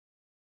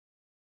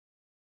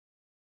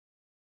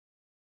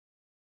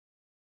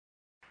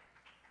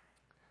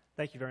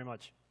Thank you very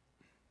much.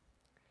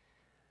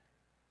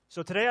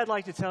 So today I'd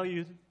like to tell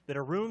you that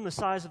a room the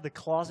size of the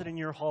closet in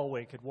your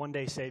hallway could one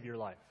day save your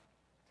life.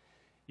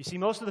 You see,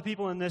 most of the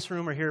people in this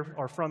room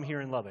are from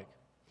here in Lubbock,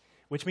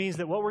 which means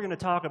that what we're going to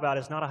talk about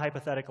is not a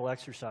hypothetical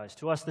exercise.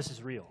 To us, this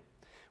is real.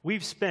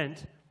 We've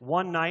spent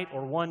one night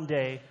or one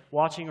day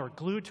watching or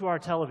glued to our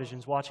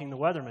televisions watching the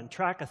weatherman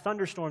track a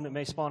thunderstorm that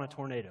may spawn a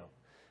tornado,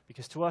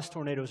 because to us,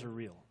 tornadoes are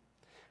real.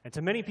 And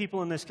to many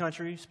people in this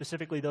country,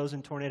 specifically those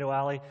in Tornado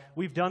Alley,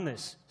 we've done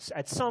this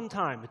at some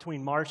time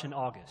between March and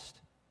August.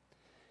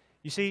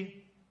 You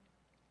see,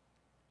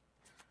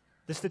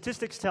 the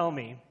statistics tell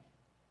me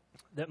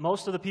that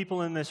most of the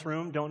people in this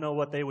room don't know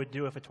what they would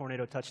do if a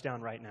tornado touched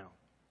down right now.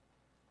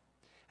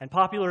 And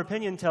popular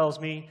opinion tells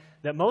me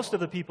that most of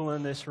the people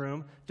in this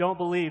room don't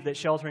believe that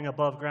sheltering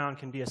above ground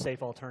can be a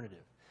safe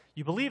alternative.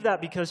 You believe that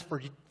because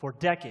for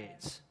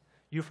decades,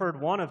 you've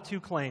heard one of two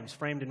claims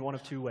framed in one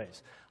of two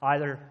ways.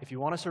 Either if you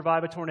want to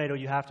survive a tornado,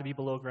 you have to be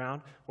below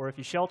ground, or if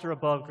you shelter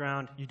above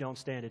ground, you don't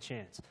stand a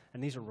chance.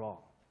 And these are wrong.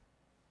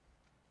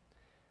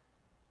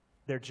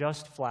 They're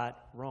just flat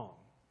wrong.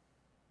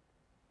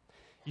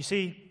 You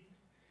see,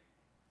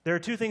 there are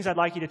two things I'd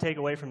like you to take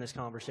away from this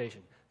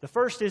conversation. The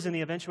first is, in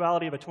the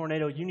eventuality of a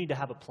tornado, you need to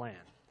have a plan.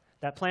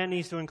 That plan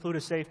needs to include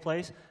a safe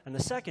place. And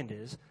the second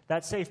is,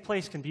 that safe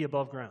place can be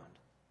above ground.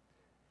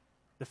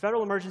 The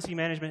Federal Emergency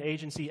Management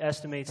Agency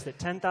estimates that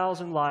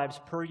 10,000 lives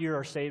per year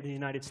are saved in the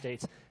United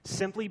States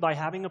simply by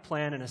having a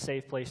plan and a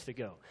safe place to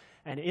go.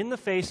 And in the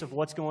face of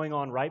what's going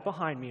on right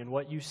behind me and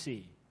what you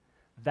see,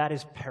 that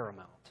is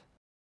paramount.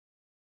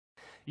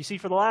 You see,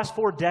 for the last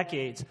 4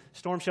 decades,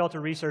 storm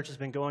shelter research has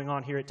been going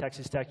on here at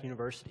Texas Tech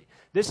University.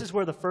 This is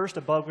where the first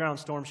above-ground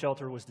storm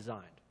shelter was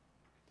designed.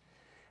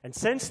 And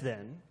since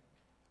then,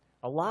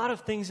 a lot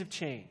of things have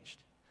changed.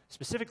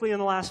 Specifically in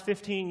the last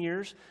 15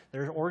 years,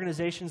 there are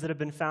organizations that have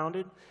been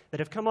founded that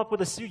have come up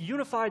with a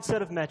unified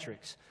set of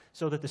metrics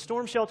so that the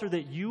storm shelter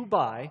that you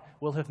buy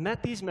will have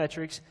met these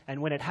metrics,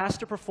 and when it has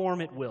to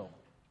perform, it will.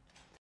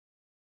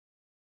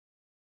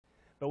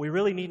 But we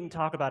really needn't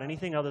talk about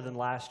anything other than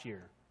last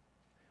year,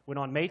 when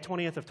on May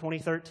 20th of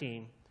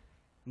 2013,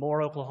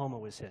 Moore, Oklahoma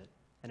was hit,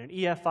 and an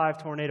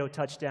EF5 tornado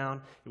touched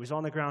down. It was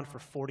on the ground for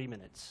 40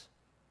 minutes.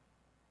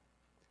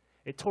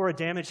 It tore a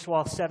damaged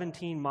swath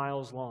 17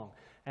 miles long.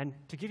 And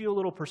to give you a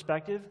little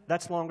perspective,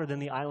 that's longer than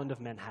the island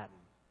of Manhattan.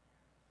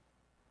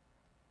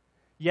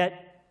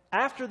 Yet,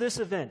 after this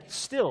event,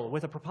 still,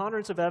 with a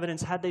preponderance of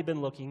evidence, had they been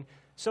looking,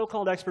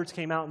 so-called experts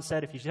came out and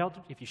said, if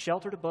you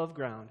sheltered above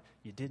ground,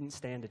 you didn't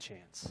stand a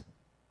chance.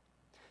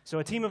 So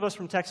a team of us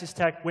from Texas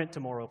Tech went to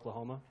Moore,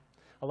 Oklahoma.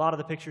 A lot of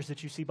the pictures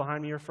that you see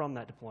behind me are from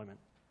that deployment.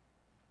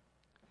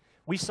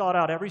 We sought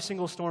out every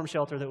single storm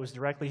shelter that was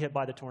directly hit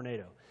by the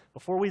tornado.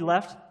 Before we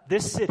left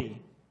this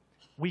city,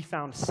 we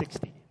found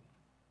 60.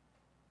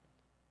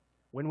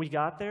 When we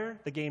got there,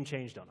 the game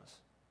changed on us.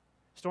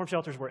 Storm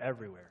shelters were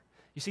everywhere.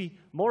 You see,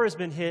 Moore has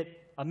been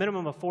hit a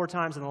minimum of 4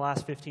 times in the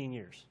last 15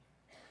 years.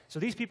 So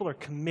these people are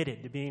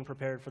committed to being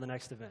prepared for the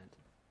next event.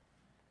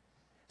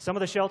 Some of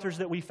the shelters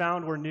that we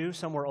found were new,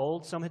 some were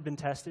old, some had been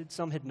tested,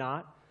 some had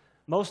not.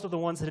 Most of the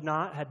ones that had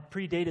not had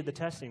predated the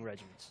testing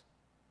regimens.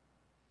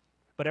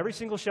 But every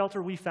single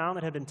shelter we found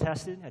that had been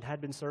tested and had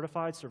been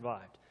certified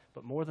survived.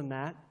 But more than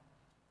that,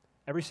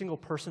 every single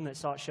person that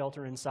sought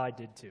shelter inside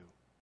did too.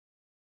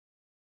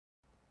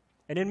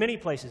 And in many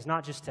places,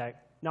 not just Tech,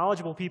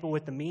 knowledgeable people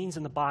with the means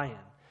and the buy-in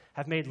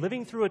have made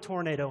living through a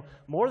tornado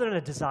more than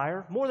a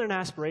desire, more than an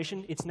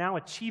aspiration. It's now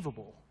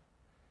achievable.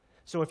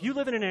 So if you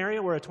live in an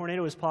area where a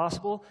tornado is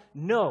possible,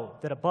 know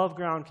that above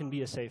ground can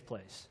be a safe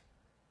place.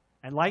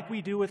 And like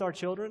we do with our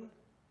children,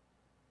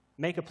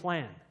 make a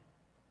plan,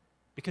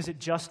 because it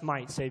just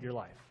might save your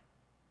life.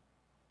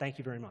 Thank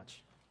you very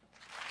much.